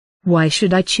Why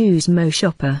should I choose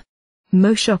MoShopper?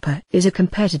 MoShopper is a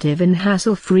competitive and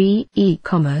hassle-free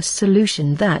e-commerce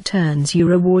solution that earns you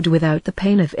reward without the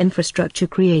pain of infrastructure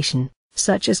creation,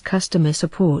 such as customer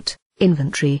support,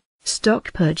 inventory,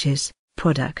 stock purchase,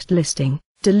 product listing,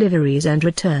 deliveries and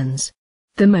returns.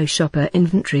 The MoShopper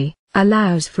inventory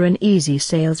allows for an easy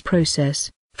sales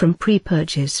process, from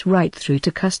pre-purchase right through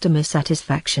to customer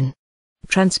satisfaction.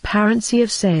 Transparency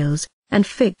of sales and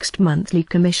fixed monthly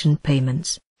commission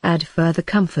payments add further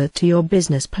comfort to your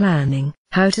business planning.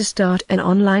 How to start an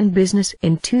online business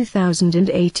in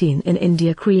 2018 in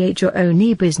India. Create your own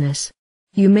e-business.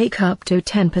 You make up to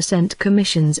 10%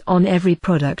 commissions on every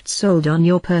product sold on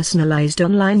your personalized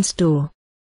online store.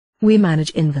 We manage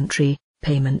inventory,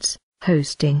 payments,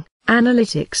 hosting,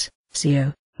 analytics,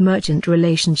 SEO, merchant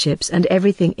relationships and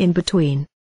everything in between.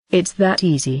 It's that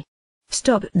easy.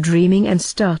 Stop dreaming and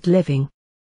start living.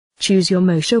 Choose your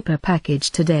MoShopper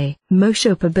package today.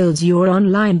 MoShopper builds your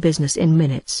online business in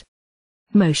minutes.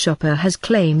 MoShopper has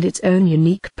claimed its own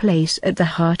unique place at the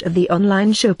heart of the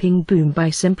online shopping boom by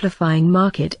simplifying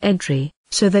market entry,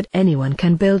 so that anyone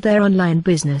can build their online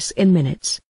business in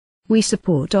minutes. We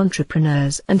support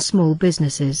entrepreneurs and small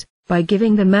businesses by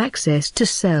giving them access to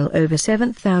sell over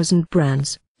 7,000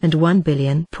 brands and 1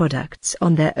 billion products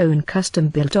on their own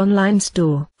custom-built online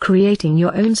store. Creating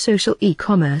your own social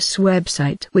e-commerce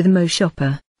website with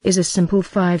MoShopper is a simple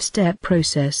 5-step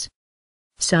process.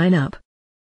 Sign up.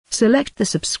 Select the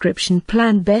subscription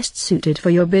plan best suited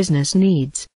for your business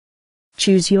needs.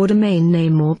 Choose your domain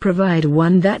name or provide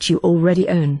one that you already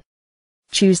own.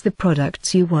 Choose the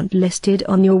products you want listed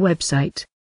on your website.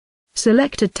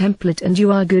 Select a template and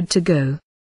you are good to go.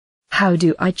 How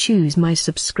do I choose my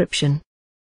subscription?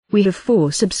 We have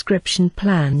 4 subscription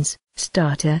plans: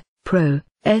 Starter, Pro,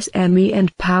 SME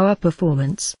and Power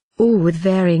Performance, all with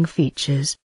varying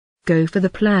features. Go for the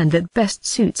plan that best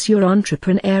suits your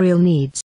entrepreneurial needs.